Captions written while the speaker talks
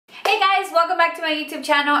guys, welcome back to my YouTube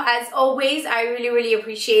channel. As always, I really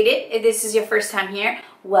appreciate it. If this is your first time here,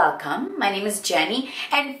 welcome. My name is Jenny,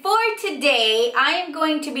 and for today I am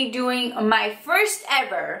going to be doing my first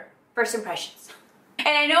ever first impressions. And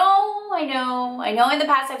I know in the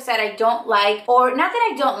past I've said I don't like, or not that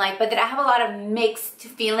I don't like, but that I have a lot of mixed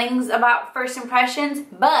feelings about first impressions.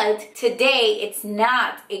 But today it's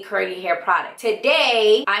not a curly hair product.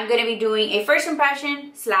 Today I'm going to be doing a first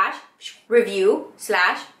impression slash review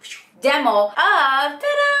slash demo of,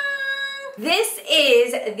 ta-da! This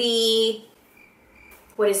is the,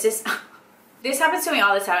 what is this? This happens to me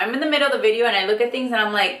all the time. I'm in the middle of the video and I look at things and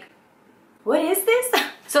I'm like, what is this?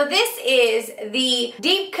 So this is the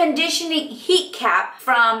Deep Conditioning Heat Cap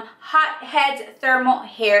from Hot Heads Thermal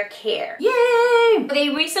Hair Care. Yay! They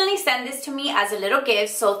recently sent this to me as a little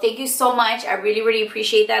gift, so thank you so much. I really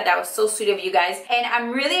appreciate that. That was so sweet of you guys. And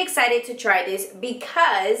I'm really excited to try this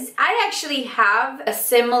because I actually have a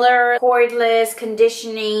similar cordless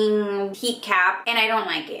conditioning heat cap and I don't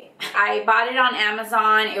like it. I bought it on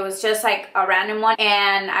Amazon. It was just like a random one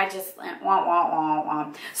and I just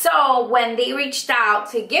wah. So when they reached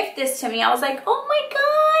out to gift this to me, I was like, oh my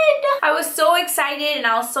god! I was so excited and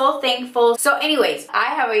I was so thankful. So anyways,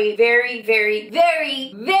 I have a very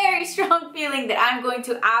strong feeling that I'm going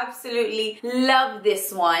to absolutely love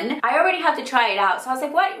this one. I already have to try it out. So I was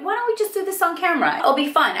like, why don't we just do this on camera? It'll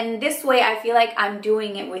be fun. And this way I feel like I'm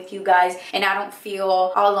doing it with you guys and I don't feel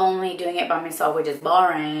all lonely doing it by myself, which is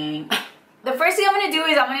boring. The first thing I'm going to do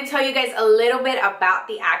is I'm going to tell you guys a little bit about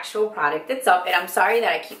the actual product itself. And I'm sorry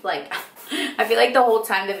that I keep like, I feel like the whole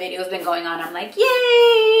time the video's been going on, I'm like,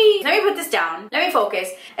 yay! Let me put this down. Let me focus.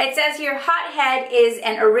 It says here, Hot Head is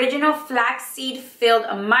an original flaxseed-filled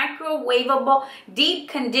microwavable deep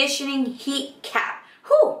conditioning heat cap.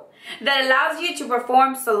 Whew! That allows you to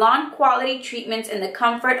perform salon quality treatments in the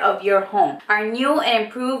comfort of your home. Our new and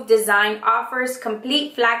improved design offers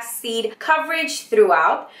complete flaxseed coverage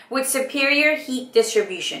throughout with superior heat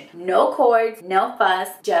distribution. No cords, no fuss,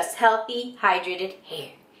 just healthy, hydrated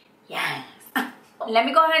hair. Yes. Let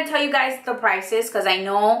me go ahead and tell you guys the prices because I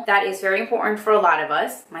know that is very important for a lot of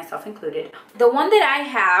us, myself included. The one that I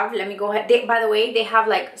have, let me go ahead. By the way, they have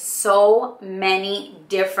like so many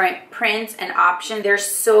different prints and options. They're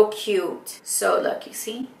so cute. So look, you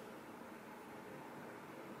see?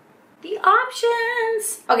 The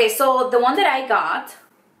options. Okay, so the one that I got,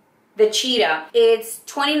 the cheetah, it's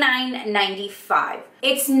 $29.95.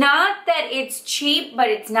 It's not that it's cheap, but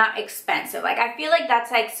it's not expensive. Like, I feel like that's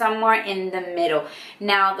like somewhere in the middle.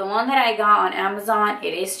 Now, the one that I got on Amazon,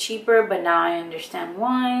 it is cheaper, but now I understand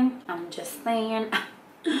why. I'm just saying,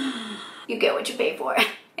 you get what you pay for.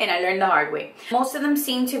 And I learned the hard way. Most of them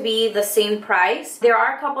seem to be the same price. There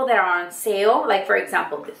are a couple that are on sale, like for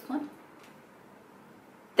example, this one.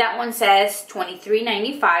 That one says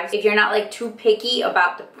 $23.95. If you're not like too picky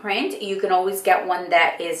about the print, you can always get one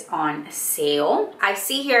that is on sale. I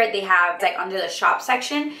see here they have like under the shop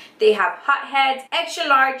section, they have hot heads, extra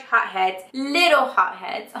large hot heads, little hot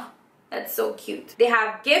heads. Oh, that's so cute. They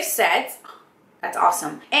have gift sets. That's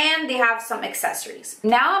awesome. And they have some accessories.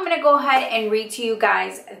 Now I'm going to go ahead and read to you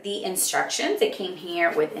guys the instructions. It came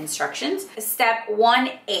here with instructions. Step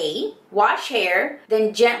 1A, wash hair,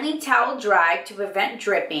 then gently towel dry to prevent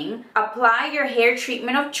dripping. Apply your hair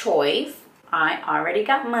treatment of choice. I already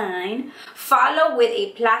got mine. Follow with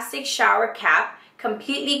a plastic shower cap,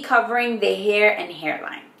 completely covering the hair and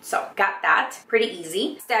hairline. So, got that. Pretty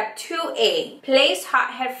easy. Step 2A. Place hot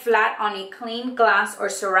head flat on a clean glass or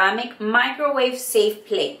ceramic microwave safe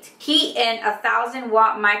plate. Heat in a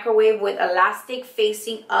 1000-watt microwave with elastic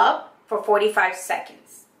facing up for 45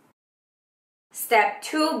 seconds. Step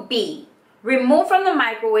 2B. Remove from the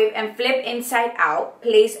microwave and flip inside out.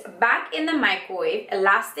 Place back in the microwave,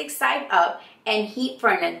 elastic side up, and heat for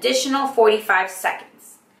an additional 45 seconds.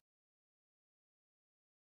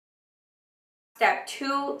 Step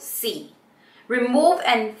 2C. Remove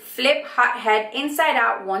and flip hot head inside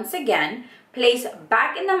out once again. Place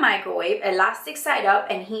back in the microwave, elastic side up,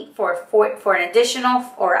 and heat for an additional,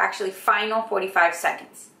 or actually final 45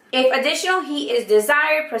 seconds. If additional heat is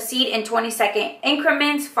desired, proceed in 20-second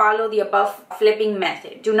increments. Follow the above flipping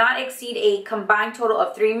method. Do not exceed a combined total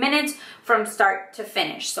of 3 minutes from start to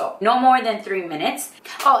finish. So no more than 3 minutes.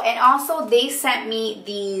 Oh, and also they sent me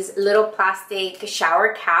these little plastic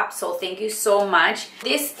shower caps. So thank you so much.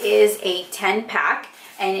 This is a 10-pack.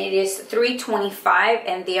 And it is $3.25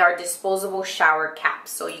 and they are disposable shower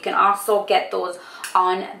caps. So you can also get those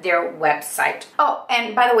on their website. Oh,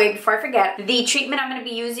 and by the way, before I forget, the treatment I'm going to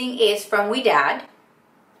be using is from We Dad.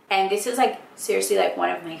 And this is like, seriously, like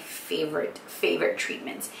one of my favorite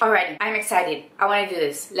treatments. Alrighty, I'm excited. I want to do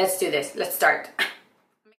this. Let's do this. Let's start.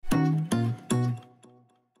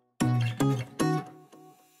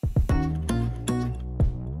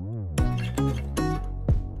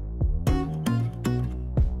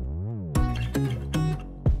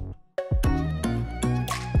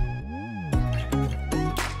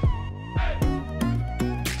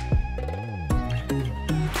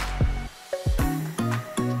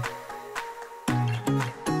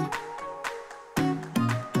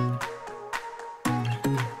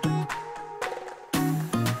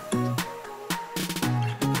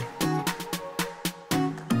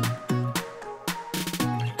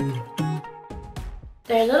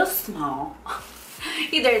 They're a little small.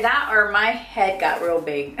 Either that or my head got real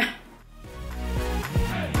big.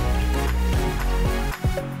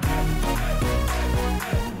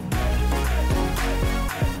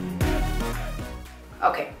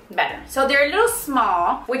 Okay, better. So they're a little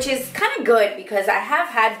small, which is kind of good because I have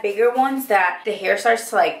had bigger ones that the hair starts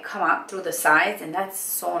to like come out through the sides, and that's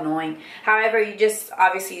so annoying. However, you just,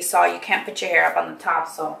 obviously you saw you can't put your hair up on the top,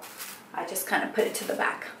 so I just kind of put it to the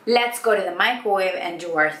back. Let's go to the microwave and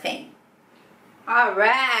do our thing. All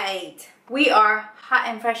right, we are hot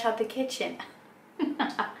and fresh out the kitchen.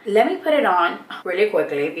 Let me put it on really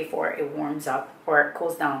quickly before it warms up or it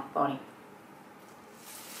cools down, Bonnie.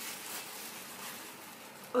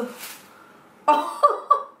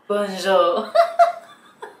 Oh, bonjour.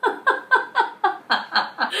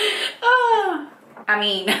 I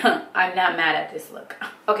mean, I'm not mad at this look.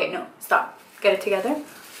 Okay, no, stop. Get it together.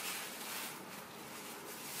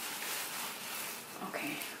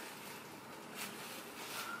 Okay.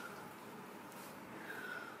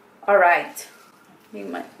 All right.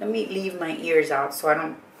 Let me leave my ears out so I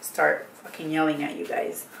don't start fucking yelling at you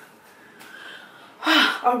guys.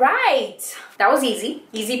 All right, that was easy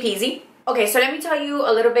peasy. Okay, so let me tell you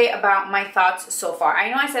a little bit about my thoughts so far.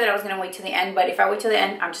 I know I said that I was gonna wait till the end, but if I wait till the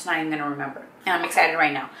end, I'm just not even gonna remember. And I'm excited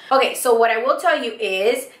right now. Okay, so what I will tell you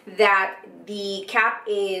is that the cap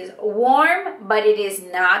is warm, but it is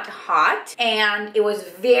not hot. And it was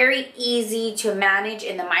very easy to manage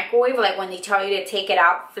in the microwave. Like when they tell you to take it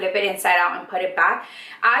out, flip it inside out and put it back.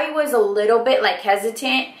 I was a little bit like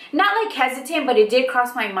hesitant. Not like hesitant, but it did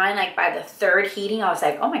cross my mind like by the third heating. I was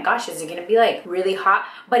like, oh my gosh, is it gonna be like really hot?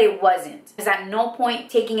 But it wasn't. Because at no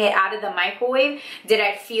point taking it out of the microwave did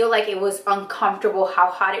I feel like it was uncomfortable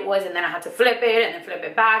how hot it was, and then I had to flip it and then flip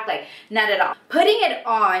it back. Like, not at all. Putting it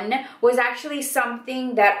on was actually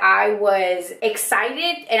something that I was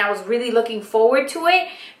excited and I was really looking forward to it,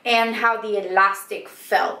 and how the elastic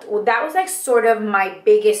felt. Well, that was like sort of my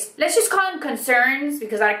biggest, let's just call them concerns,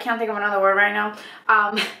 because I can't think of another word right now.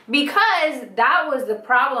 Because that was the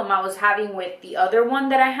problem I was having with the other one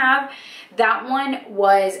that I have. That one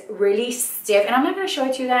was really stiff, and I'm not gonna show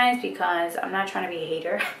it to you guys because I'm not trying to be a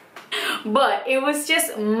hater. But it was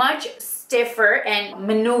just much stiffer, and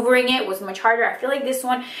maneuvering it was much harder. I feel like this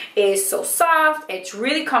one is so soft. It's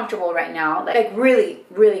really comfortable right now, like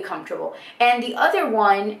really comfortable. And the other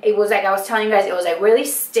one, it was like I was telling you guys, it was like really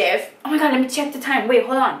stiff. Oh my god, let me check the time. Wait,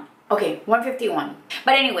 hold on. Okay, 1:51.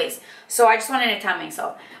 But anyways, so I just wanted to time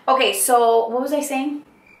myself. Okay, so what was I saying?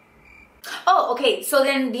 Oh, okay, so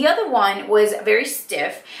then the other one was very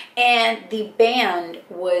stiff, and the band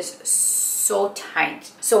was so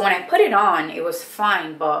tight. So when I put it on, it was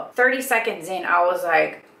fine, but 30 seconds in, I was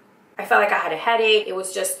like, I felt like I had a headache. It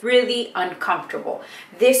was just really uncomfortable.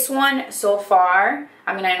 This one so far,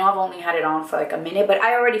 I mean, I know I've only had it on for like a minute, but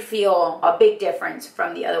I already feel a big difference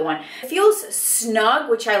from the other one. It feels snug,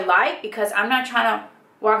 which I like, because I'm not trying to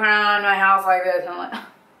walk around my house like this.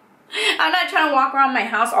 I'm not trying to walk around my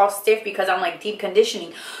house all stiff because I'm like deep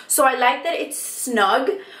conditioning. So I like that it's snug,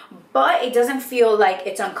 but it doesn't feel like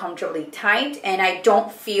it's uncomfortably tight, and I don't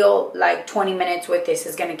feel like 20 minutes with this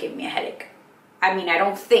is gonna give me a headache. I mean, I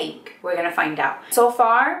don't think. We're gonna find out. So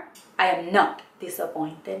far, I am not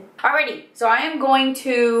disappointed. Alrighty, so I am going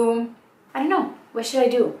to, I don't know, what should I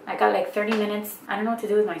do? I got like 30 minutes. I don't know what to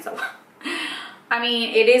do with myself. I mean,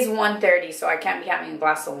 it is 1:30, so I can't be having a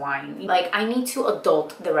glass of wine. Like, I need to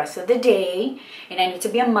adult the rest of the day, and I need to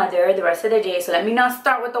be a mother the rest of the day, so let me not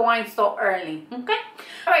start with the wine so early, okay?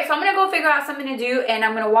 All right, so I'm gonna go figure out something to do, and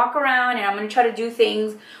I'm gonna walk around, and I'm gonna try to do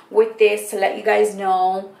things with this to let you guys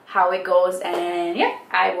know how it goes, and yeah,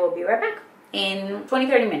 I will be right back in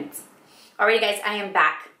 20-30 minutes. Alrighty, guys, I am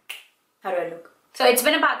back. How do I look? So it's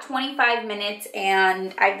been about 25 minutes,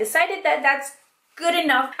 and I've decided that that's good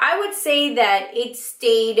enough. I would say that it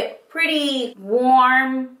stayed pretty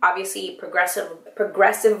warm. Obviously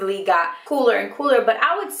progressively got cooler and cooler, but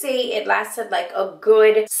I would say it lasted like a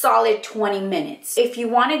good solid 20 minutes. If you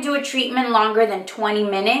want to do a treatment longer than 20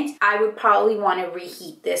 minutes, I would probably want to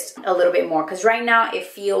reheat this a little bit more, because right now it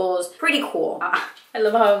feels pretty cool. I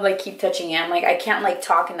love how I like keep touching it. I'm like, I can't like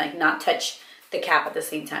talk and like not touch the cap at the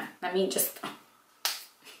same time. I mean, just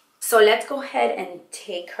so let's go ahead and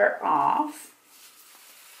take her off.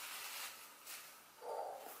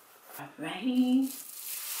 Alrighty.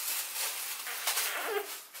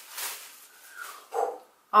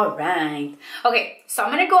 Alright. Okay, so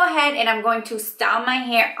I'm going to go ahead and I'm going to style my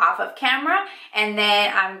hair off of camera, and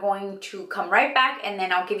then I'm going to come right back, and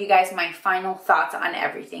then I'll give you guys my final thoughts on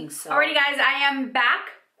everything. So, alrighty guys, I am back.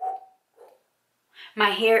 My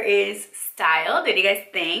hair is styled. What do you guys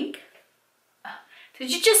think?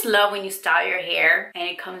 Did you just love when you style your hair and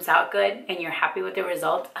it comes out good and you're happy with the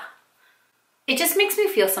result? It just makes me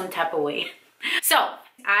feel some type of way. So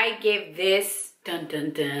I give this, dun dun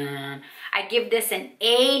dun, I give this an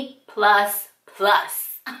A++.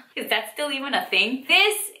 Is that still even a thing?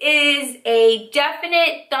 This is a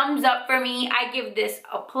definite thumbs up for me. I give this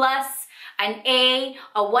a plus, an A,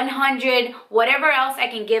 a 100, whatever else I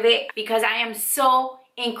can give it, because I am so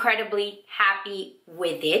incredibly happy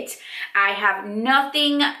with it. I have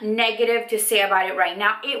nothing negative to say about it right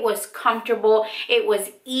now. It was comfortable. It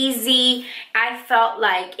was easy. I felt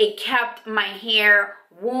like it kept my hair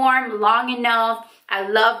warm long enough. I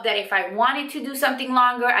love that if I wanted to do something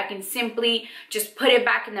longer, I can simply just put it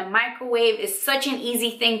back in the microwave. It's such an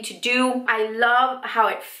easy thing to do. I love how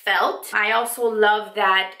it felt. I also love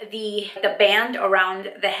that the band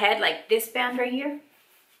around the head, like this band right here,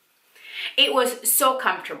 it was so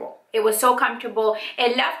comfortable. It was so comfortable.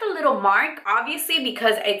 It left a little mark, obviously,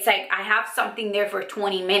 because it's like I have something there for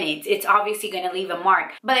 20 minutes. It's obviously going to leave a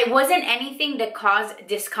mark. But it wasn't anything that caused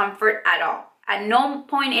discomfort at all. At no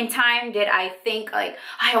point in time did I think like,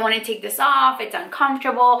 I want to take this off, it's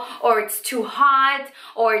uncomfortable, or it's too hot,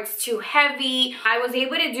 or it's too heavy. I was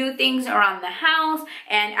able to do things around the house,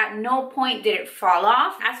 and at no point did it fall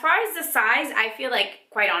off. As far as the size, I feel like,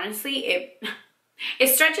 quite honestly, it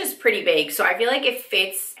stretches pretty big, so I feel like it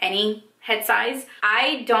fits any head size.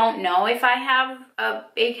 I don't know if I have a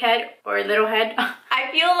big head or a little head.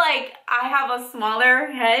 I feel like I have a smaller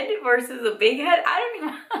head versus a big head. I don't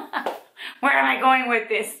even... Where am I going with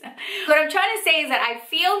this? What I'm trying to say is that I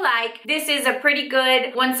feel like this is a pretty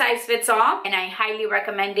good one size fits all, and I highly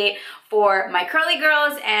recommend it for my curly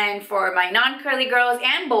girls and for my non-curly girls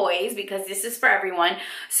and boys, because this is for everyone.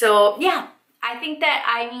 So yeah, I think that,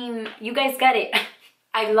 I mean, you guys get it.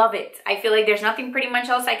 I love it. I feel like there's nothing pretty much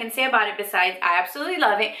else I can say about it besides I absolutely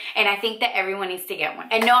love it, and I think that everyone needs to get one.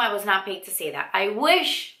 And no, I was not paid to say that. I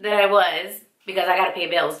wish that I was, because I gotta pay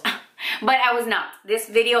bills. But I was not. This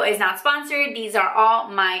video is not sponsored. These are all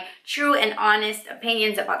my true and honest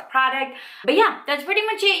opinions about the product. But yeah, that's pretty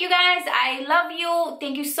much it, you guys. I love you.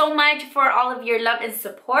 Thank you so much for all of your love and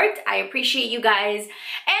support. I appreciate you guys.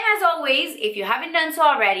 And as always, if you haven't done so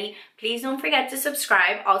already, please don't forget to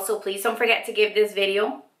subscribe. Also, please don't forget to give this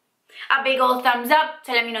video a big old thumbs up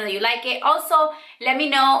to let me know that you like it. Also, let me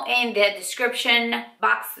know in the description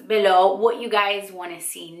box below what you guys want to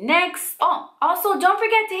see next. Oh, also don't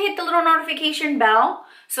forget to hit the little notification bell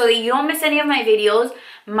so that you don't miss any of my videos.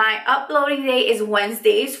 My uploading day is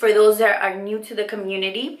Wednesdays for those that are new to the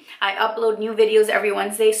community. I upload new videos every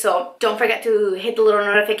Wednesday, so don't forget to hit the little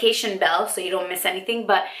notification bell so you don't miss anything.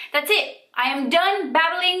 But that's it. I am done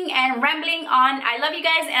babbling and rambling on. I love you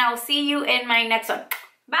guys, and I'll see you in my next one.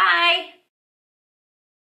 Bye!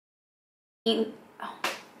 Oh.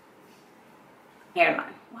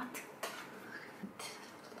 Hairline. What?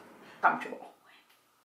 Comfortable.